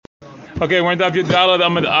Okay, we're on Daf Yud Daled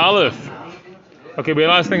Amud Aleph. Okay, the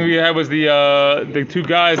last thing we had was the two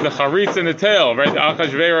guys, the Charitz and the tail, right?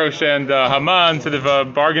 Achashverosh and Haman, sort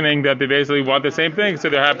of bargaining that they basically want the same thing,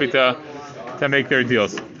 so they're happy to make their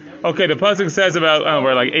deals. Okay, the pasuk says about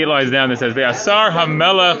we're like 8 lines down. It says Ve'asar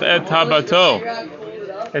Hamelech et Tabato.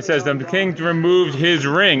 It says the king removed his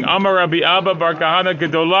ring. Amar Rabbi Abba Bar Kahana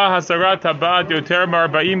Gedolah Hasarat Tabat Yoter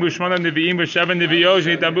Marba'im U'Shmona Nevi'im U'Sheven Nevi'ot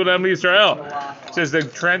Shneitabu Lehem L'Yisrael. It says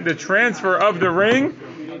the transfer of the ring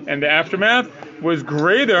and the aftermath was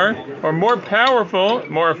greater or more powerful,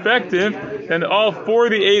 more effective than all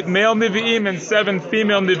 48 male Nevi'im and 7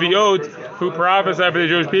 female Nevi'ot who prophesied for the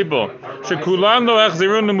Jewish people. Shekulan lo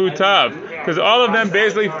echzirun lemutav. Because all of them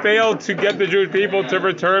basically failed to get the Jewish people to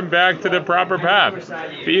return back to the proper path.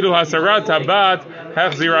 Ve'ilu hasarat tabat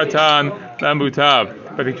hechziratan lemutav.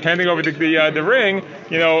 But handing over the ring,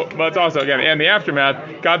 but it's also, again, and the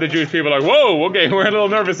aftermath, got the Jewish people like, whoa, okay, we're a little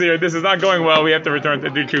nervous here. This is not going well. We have to return to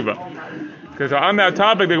do tshuva. Because on that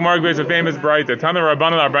topic, the Gemara gives a famous brayta. Tana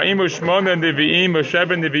Rabbanan Arba'im U'Shmona Nevi'im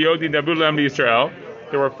U'Sheven Nevi'ot Yidabu Lehem L'Yisrael.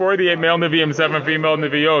 There were 48 male Nevi'im, 7 female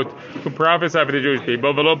Nevi'ot who prophesied for the Jewish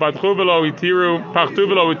people. They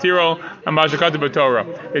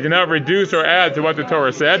did not reduce or add to what the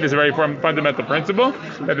Torah said. This is a very fundamental principle,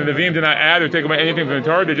 that the Nevi'im did not add or take away anything from the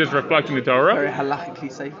Torah. They're just reflecting the Torah. Very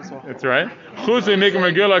halachically safe as well. That's right. Chutz Mikra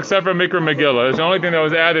Megillah, except for Mikra Megillah. It's the only thing that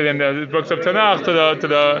was added in the books of Tanakh to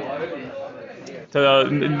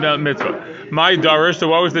the mitzvah. My darish, so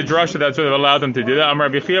what was the drasha that sort of allowed them to do that? Amar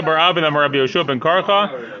Rabbi Chia bar Abin, Amar Rabbi Yoshua ben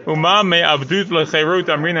Karcha, Umam me avdut lecherut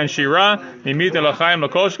amrin and shira, mimit elachayim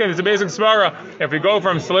lakolshkem. It's a basic svara. If we go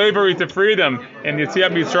from slavery to freedom in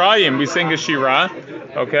Yetziat Mitzrayim, we sing a shira.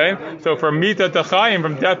 Okay, so from mita to chayim,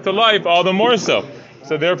 from death to life, all the more so.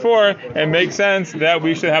 So therefore, it makes sense that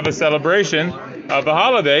we should have a celebration of a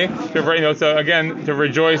holiday to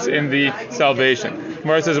rejoice in the salvation.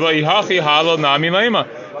 Where it says, "Well, yihachi halal nami lema."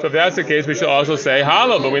 So if that's the case, we should also say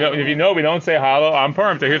halal. But we don't say halal on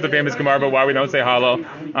Purim. So here's the famous Gemara about why we don't say halal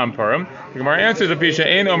on Purim. The Gemara answers, "Apisha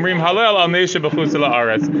ein omrim halal al neisha b'chutz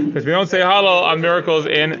la'aretz," because we don't say halal on miracles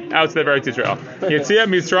outside of Eretz Yisrael. Yetziat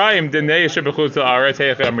Mitzrayim de neisha b'chutz la'aretz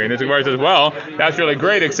heicha amrin. The Gemara says, "Well, that's really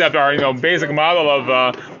great, except our basic model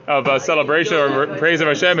of celebration or praise of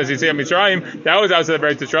Hashem is Yetziat Mitzrayim. That was outside of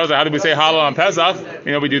Eretz Yisrael. So how do we say halal on Pesach?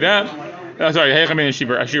 We do that." Sorry, Heichamin and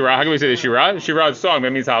Shira. How can we say the Shira? Shira is a song,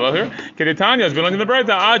 that means halal here. Kedetanya is belonging to the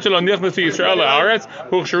Brayta. Achelo nichnasu Yisrael la'aretz,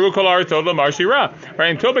 huchsharu kol haaretz tod lamar Shira. Right,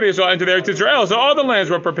 until Bnei Yisrael entered Eretz Yisrael, so all the lands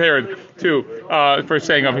were prepared for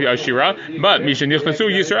saying of Shira. But misha nichnasu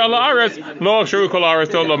Yisrael la'aretz, lo huchsharu kol haaretz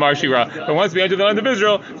tod lamar Shira. But once we entered the land of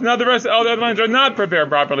Israel, so now all the other lands are not prepared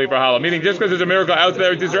properly for halal. Meaning, just because there's a miracle outside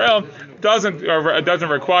Eretz Yisrael doesn't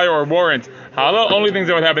require or warrant halal. Only things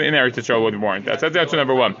that would happen in Eretz Yisrael would warrant that. So that's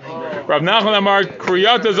number one. Rav Nachman Amar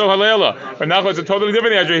Kriyata Zohalela. Rav Nachman is a totally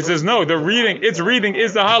different answer. He says no. Its reading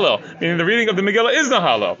is the halal. Meaning the reading of the Megillah is the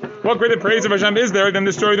halal. What greater praise of Hashem is there than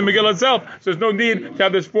the story of the Megillah itself? So there's no need to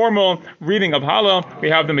have this formal reading of halal. We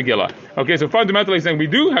have the Megillah. Okay, so fundamentally saying we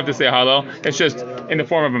do have to say halal. It's just in the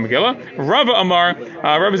form of a Megillah. Rava Amar.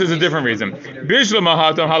 Rava says a different reason. Bishla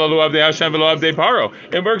Mahatam Halalu Avdei Hashem V'lo Avdei Paro.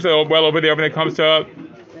 It works well over there when it comes to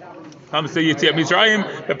Yetziat Mitzrayim.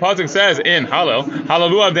 The pasuk says in Hallel,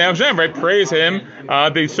 Halalu Avdei Hashem, right? Praise him,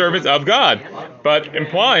 the servants of God. But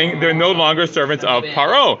implying they're no longer servants of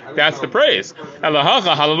Paro. That's the praise.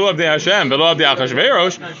 Elahacha Halalu Avdei Hashem, V'lo Avdei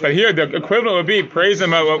Achashverosh. But here the equivalent would be praise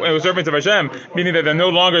them servants of Hashem, meaning that they're no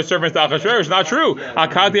longer servants of Achashverosh. Not true.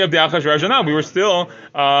 Akati Avdei Achashverosh. We were still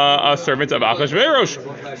servants of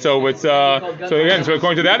Achashverosh. So it's so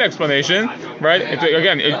according to that explanation, right?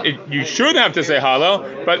 You should have to say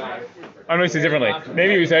Hallel, but I'm going to say it differently.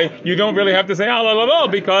 Maybe we say you don't really have to say halal at all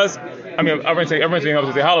because, everyone's saying you have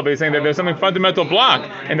to say halal, but he's saying that there's something fundamental block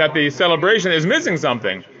and that the celebration is missing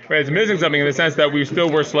something. Right? It's missing something in the sense that we still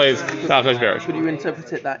were slaves to Achashverosh. Could you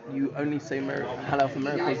interpret it that you only say halal for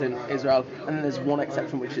miracles in Israel, and then there's one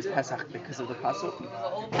exception which is Pesach because of the Pasuk?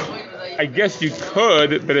 I guess you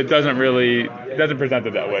could, but it doesn't present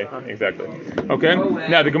it that way exactly. Okay.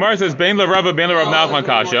 Now the Gemara says Bein LaRava, Bein LaRav Nachman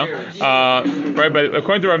Kasha. Right, but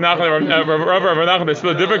according to Rav Nachman, there's still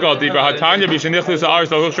a difficulty. But Hatanya b'shenichlis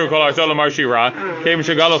ha'aretz lo huchsharu kol haaretz lamar Shira came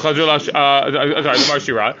shegalo chazul Lamar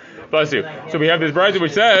Shira. Bless you. So we have this bride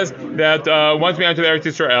which says that once we enter the Eretz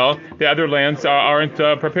Yisrael, the other lands aren't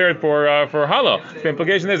prepared for halal. The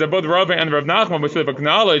implication is that both Rav and Rav Nachman would sort of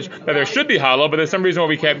acknowledge that there should be halal, but there's some reason why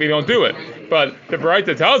we don't do it. But the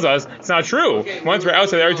Baraita tells us it's not true. Once we're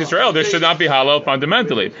outside Eretz Yisrael, there should not be halal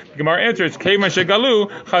fundamentally. The Gemara answers, Keivan shegalu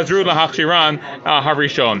chazru lahachshiran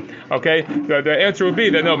harishon. Okay, the answer would be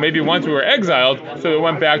that no, maybe once we were exiled, so it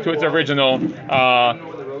went back to its original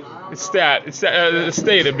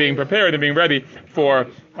state of being prepared and being ready for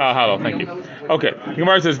halal. Thank you. Okay, the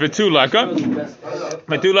Gemara says Vitulaka.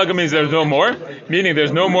 Vitulaka means there's no more, meaning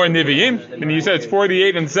there's no more Nivi'im. And you said it's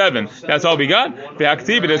 48 and 7. That's all we got. The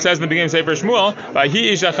Aktiv, it says in the beginning of Sefer Shmuel,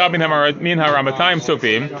 Vahi ish achad min haramatayim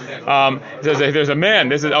sofim. It says that there's a man,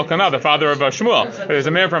 this is Elkanah, the father of Shmuel. There's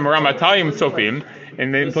a man from Ramatayim Sofim.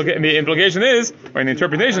 And the implication is, or the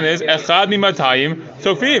interpretation is, Echad mimatayim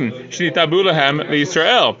sofim shnitabu lahem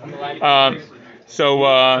liYisrael. So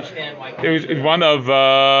it was one of.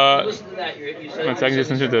 One second, just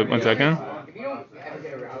listen to 1 second.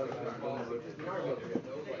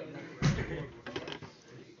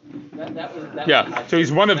 Yeah, so he's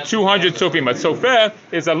one of 200 sofim. But sofeh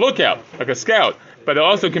is a lookout, like a scout. But it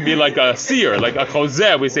also can be like a seer, like a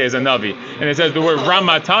chozeh, we say as a navi. And it says the word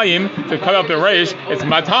ramatayim, to cut up the reish, it's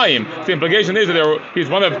matayim. So the implication is that he's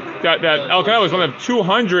one of, that Elkanah was one of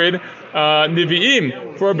 200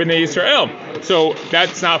 Nivi'im for Bnei Yisrael. So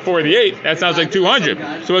that's not 48, that sounds like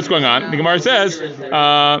 200. So what's going on? The Gemara says,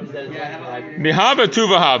 Mihava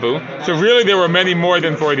Tuvahavu, so really there were many more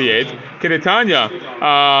than 48. Kedetanya,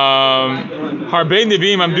 Harbe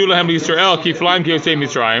Nivi'im Amdulahem Yisrael, Kiflaim Kiyosei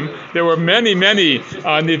Mitzrayim. There were many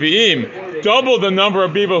Nivi'im, double the number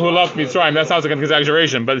of people who left Mitzrayim. That sounds like an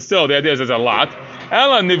exaggeration, but still, the idea is there's a lot.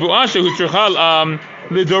 Ela Nivu'asha Hu Tzrichal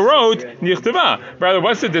Lidorot Nichtava. Rather,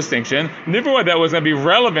 what's the distinction? Nivuah that was going to be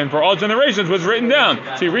relevant for all generations was written down.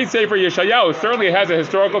 So you read Sefer Yeshayahu, certainly it has a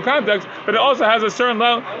historical context, but it also has a certain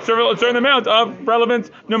amount of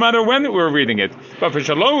relevance no matter when we're reading it. But for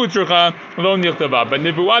Shalom Utzrucha, Lo Nichtava. But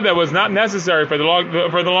Nivuah that was not necessary for the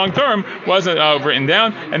long term wasn't written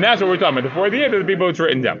down, and that's what we're talking about. The 48 of the people it's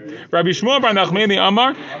written down. Rabbi Shmuel Bar Nachmani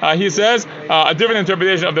Amar, he says a different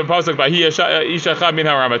interpretation of the pasuk by Ishachad min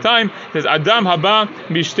haramatayim. Says Adam haba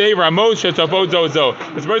mishtei ramos shetzafot zozo.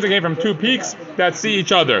 This person came from two peaks that see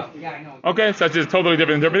each other. Okay, such is totally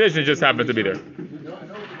different interpretation. It just happens to be there.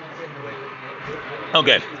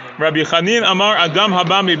 Okay, Rabbi Chanin Amar Adam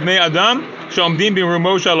haba mibnei Adam shomdim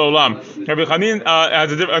birumo shel olam. Rabbi Chanin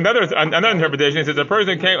has another interpretation. He says a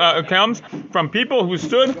person comes from people who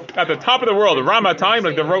stood at the top of the world, Ramatayim,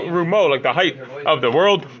 like the Rumo, like the height of the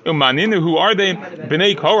world. Umaninu, who are they?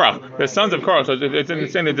 Bnei Korach, the sons of Korach. So it's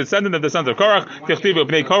saying the descendant of the sons of Korach. Tichtivu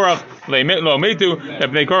Bnei Korach lo metu.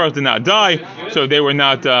 That Bnei Korach did not die, so they were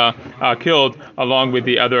not killed along with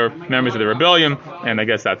the other members of the rebellion. And I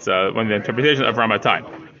guess that's one of the interpretations of Ramatayim.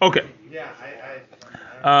 Okay.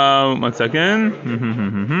 1 second.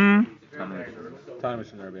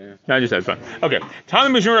 No, I just said it's fine. Okay. So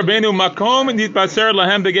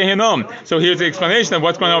here's the explanation of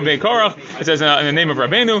what's going on with Bnei Korach. It says in the name of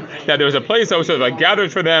Rabbeinu that there was a place that was sort of like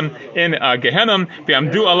gathered for them in Gehenna,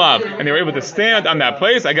 V'amdu alav, and they were able to stand on that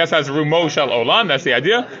place. I guess as Rumo Shel Olam, that's the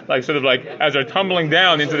idea. Like sort of like as they're tumbling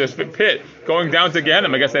down into this pit, going down to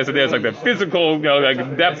Gehenna. I guess that's the idea. It's like the physical,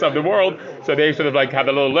 like depths of the world. So they sort of like had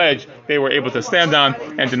a little ledge they were able to stand on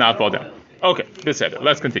and to not fall down. Okay, this said it.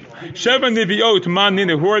 Let's continue. Sheva Niviot Man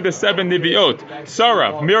Ninu. Who are the 7 Niviot?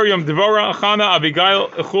 Sarah, Miriam, Devorah, Chana, Abigail,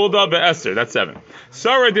 Chulda, Be'Esther. That's 7.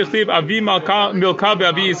 Sarah Dichtiv Avi Milka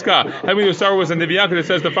Be'Avi Yiska. How we know Sarah was a Niviyah because it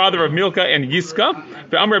says the father of Milka and Yiska.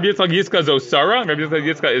 Ve'Amar Rabbi Yitzchak Yiska zo Sarah. Rabbi Yitzchak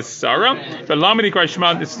Yiska is Sarah. Ve'Lamini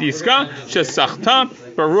Krishman is Yiska.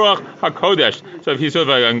 Shesachta Baruch HaKodesh. So if he's sort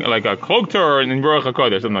of like a cloaked her or in Baruch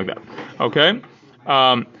HaKodesh, something like that. Okay.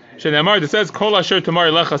 Shenemar, it says, Kol asher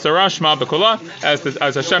tomar lecha Sarah shma b'kola, as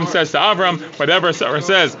Hashem says to Avram, whatever Sarah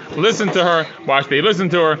says, listen to her. Why should they listen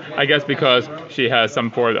to her? I guess because she has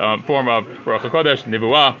some form of Baruch HaKodesh,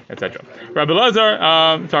 Nivuah, etc. Rabbi Lazar,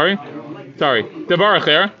 Debar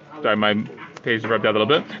Acher, sorry, my page rubbed out a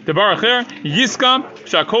little bit. Debar Acher, Yiska,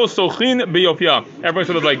 Shakol Sochin B'Yofya. Everyone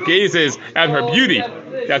sort of like gazes at her beauty.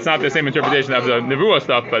 That's not the same interpretation of the Nivuah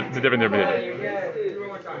stuff, but it's a different interpretation.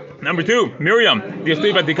 Number 2, Miriam.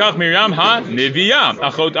 Miriam ha Niviyah,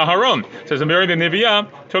 Achot Aharon. Says Miriam the Niviyah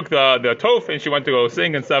took the tof and she went to go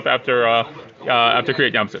sing and stuff after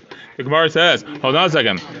Kriyat Yam Suf. The Gemara says, hold on a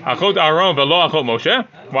second. Achot Aharon velo Achot Moshe.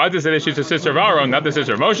 Why does it say that she's the sister of Aaron, not the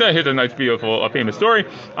sister of Moshe? Here's a nice, beautiful, famous story.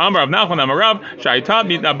 Amar Rav Nachman Amar Rav Shaitat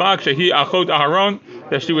mit Nabak Shehi Achot Aharon.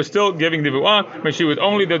 that she was still giving nevuah when she was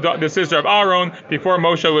only the sister of Aaron before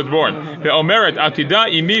Moshe was born. The Omeret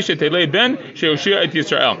Atida imi shetelei ben sheoshia et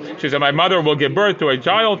Yisrael. She said, my mother will give birth to a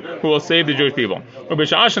child who will save the Jewish people. So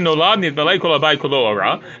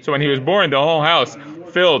when he was born, the whole house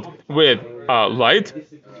filled with light.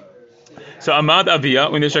 So Amad Avia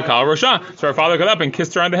Unishakal Rosha. So her father got up and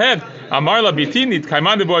kissed her on the head. Amarla Bitini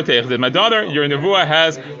Kaiman Nevuah. Said, my daughter, your nevuah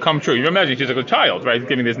has come true. You imagine she's like a child, right?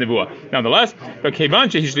 Giving this nevuah. Nonetheless, but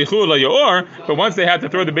once they had to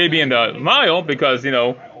throw the baby in the Nile because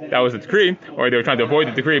that was the decree, or they were trying to avoid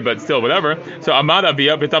the decree, but still whatever. So Amad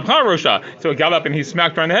Avia B'Tabcha Rosha. So he got up and he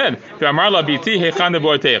smacked her on the head. Amarla Biti Hechan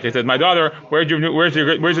Nevuah. He said, my daughter, where's your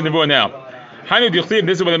nevuah now? This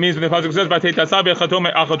is what it means when the pasuk says,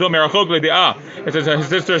 it says his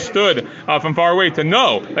sister stood from far away to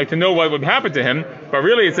know what would happen to him. But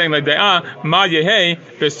really it's saying like ma yehe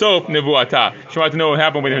besof nevuata. She wanted to know what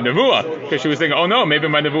happened with her nevuah, because she was thinking, oh no, maybe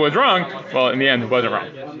my nevuah is wrong. Well, in the end, it wasn't wrong.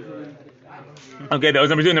 Okay, that was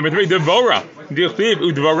number 2. Number 3, Devora. Dichtiv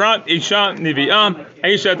udvorat isha nivi'ah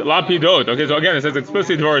eshet lapidot. Okay, so again, it says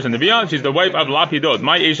explicitly Devora is a nivi'ah. She's the wife of lapidot.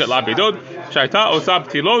 My eshet lapidot. Shaita osap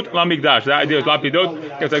tilot lamigdash. That idea is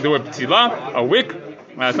lapidot. It's like the word ptila, a wick.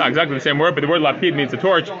 It's not exactly the same word, but the word lapid means a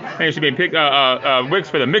torch. And it should be wicks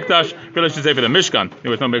for the mikdash. Really, should say for the mishkan.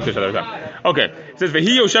 There was no mikdash at the time. Okay, it says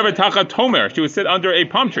v'hi yoshevet tachat tomer. She would sit under a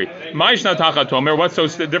palm tree. Ma'ishna tachat tomer. What's so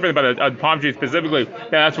different about a palm tree specifically?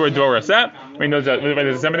 That's where Dvorah sat. We know that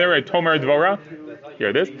there's a seminary, a tomer Dvorah. Here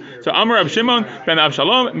it is. So Amar Rab Shimon ben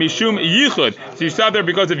Avshalom mishum yichud. So you sat there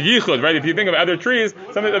because of yichud, right? If you think of other trees,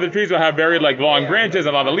 some of the other trees will have very long branches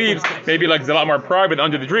and a lot of leaves. Maybe there's a lot more private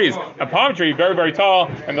under the trees. A palm tree, very very tall,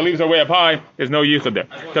 and the leaves are way up high. There's no yichud there.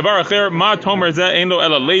 Davar acher ma tomer zeh ein lo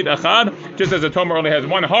ela leit achad. Just as a tomer only has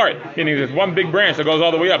one heart, meaning there's one big branch that goes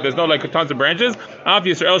all the way up. There's no tons of branches. Af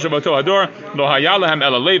Yisrael shabato hador lo haya lahem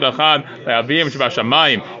ela leit achad le'avim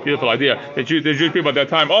shabashamayim. Beautiful idea. The Jewish people at that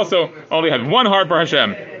time also only had one heart for Hashem.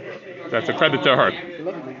 That's a credit to her.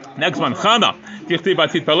 Next one, Chana. Tichti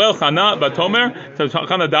batitpalel Chana batomer. So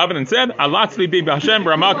Chana davened and said, "Alatz libi b'Hashem,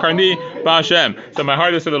 Rama karni b'Hashem." So my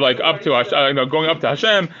heart is sort of up to Hashem, going up to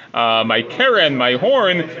Hashem. My keren, my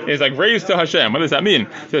horn, is raised to Hashem. What does that mean?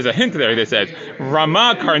 So there's a hint there. They said,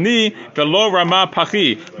 "Rama karni velo Rama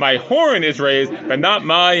pachi." My horn is raised, but not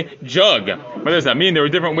my jug. What does that mean? There were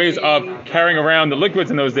different ways of carrying around the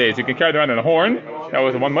liquids in those days. You can carry it around in a horn. That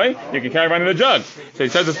was one way. You can carry around in a jug. So he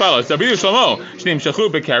says as follows: Davidu Shlomo shnim shechu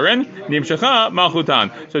bekeren nimshecha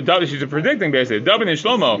malchutan. So she's predicting basically David and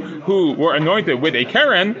Shlomo, who were anointed with a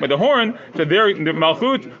keren, with a horn, so the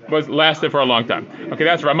malchut was lasted for a long time. Okay,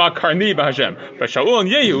 that's Ramah Karni b'Hashem. But Shaul and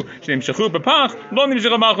Yehu shnim shechu bepach lo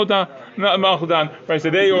nimshecha malchutan. Right, so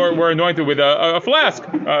they were anointed with a flask,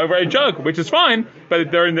 a jug, which is fine,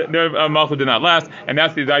 but their malchut did not last, and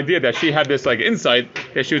that's the idea that she had this insight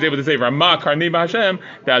that she was able to say Ramah Karni b'Hashem,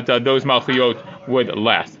 that those malchuyot would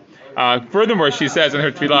last. Furthermore, she says in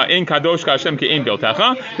her tefillah, "In kadosh Hashem ki in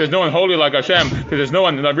biltecha." There's no one holy like Hashem, because there's no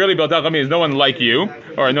one really biltecha means no one like you,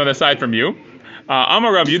 or no one aside from you.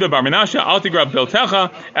 Amar Rav Yehuda Bar Menashe, Al tigra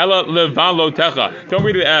biltecha ela levalotecha. Don't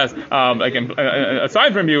read it as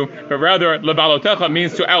aside from you, but rather levalotecha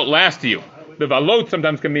means to outlast you. The valot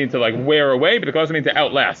sometimes can mean to wear away, but it can also mean to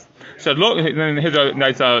outlast. So here's a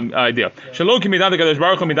nice idea. That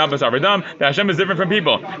Hashem is different from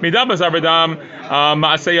people. When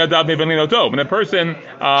a person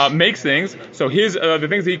makes things, so the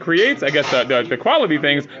things he creates, I guess the quality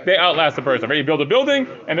things, they outlast the person. Right? You build a building,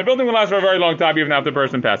 and the building will last for a very long time, even after the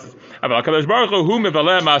person passes. But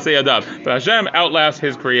Hashem outlasts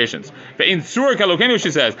his creations. She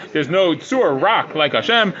says, there's no tzur, rock, like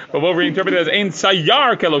Hashem, but we'll reinterpret it as ein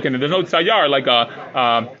sayar kelokenu. There's no sayar, like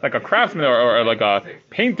a craftsman or like a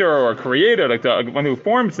painter or a creator, like the one who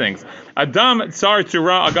forms things. Adam tsar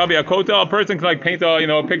tzura agabi akota. A person can paint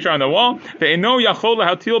a picture on the wall. But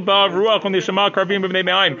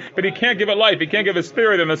he can't give it life. He can't give a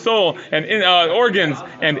spirit and a soul and organs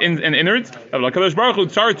and innards. God can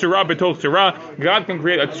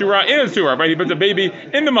create a tzura in a tzura. Right? He puts a baby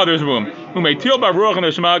in the mother's womb. And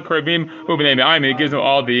he gives them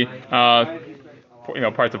all the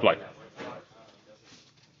parts of life.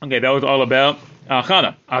 Okay, that was all about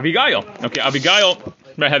Chana. Abigail. Okay, Abigail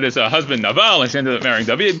had this husband Naval, and she ended up marrying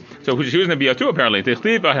David. So she was going to be a too, apparently. He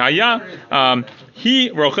rochevet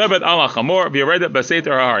ala chamor v'yoredet b'seit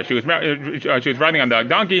ha'ar. She was riding on the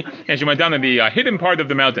donkey, and she went down in the hidden part of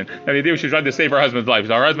the mountain. Now the idea was she tried to save her husband's life.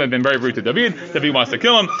 So her husband had been very rude to David. David wants to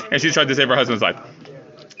kill him, and she tried to save her husband's life.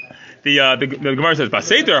 the Gemara says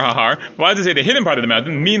Baseter Hahar. Why does it say the hidden part of the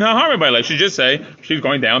mountain? Min Hahar by life. Should just say she's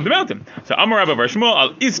going down the mountain. So Amar Rabba Bar Shmuel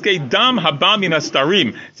al Iske Dam Habamina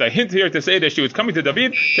Starim. It's a hint here to say that she was coming to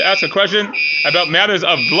David to ask a question about matters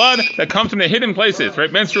of blood that comes from the hidden places,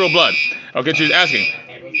 right? Menstrual blood. Okay, she's asking.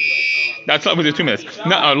 That's not within 2 minutes,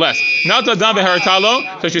 not less. So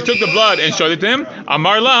she took the blood and showed it to him.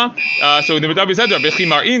 Amarla. So the David said to her,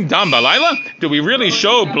 "Bechimarin dam balayla." Do we really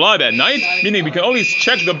show blood at night? Meaning we can always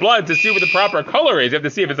check the blood to see what the proper color is. You have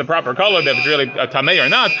to see if it's the proper color, if it's really a tamei or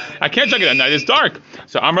not. I can't check it at night. It's dark.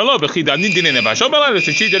 So Amarlo bechidanin.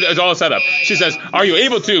 So she did it's all set up. She says, "Are you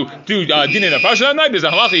able to do dinin nefasha at night? There's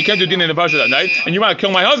a halacha you can't do dinin nefasha at night, and you want to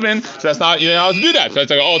kill my husband, so that's not how to do that. So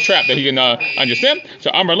it's like an all trap that he can understand."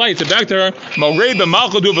 So Amarla said back to her, "Morei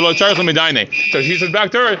b'malchudu v'lo tzarich l'medayne." So she says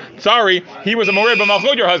back to her, "Sorry, he was a morei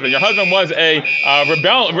b'malchud, your husband. Your husband was a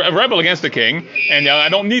rebel against the king, and I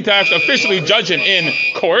don't need to officially judge him in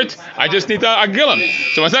court. I just need to agil him."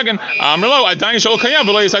 So 1 second,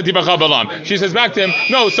 she says back to him,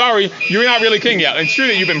 "No, sorry, you're not really king yet. It's true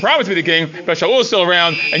that you've been promised to be the king, but Shaul is still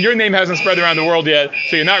around, and your name hasn't spread around the world yet,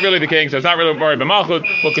 so you're not really the king. So it's not really morei b'malchud.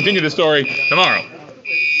 We'll continue the story tomorrow."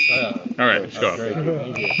 All right, let's go.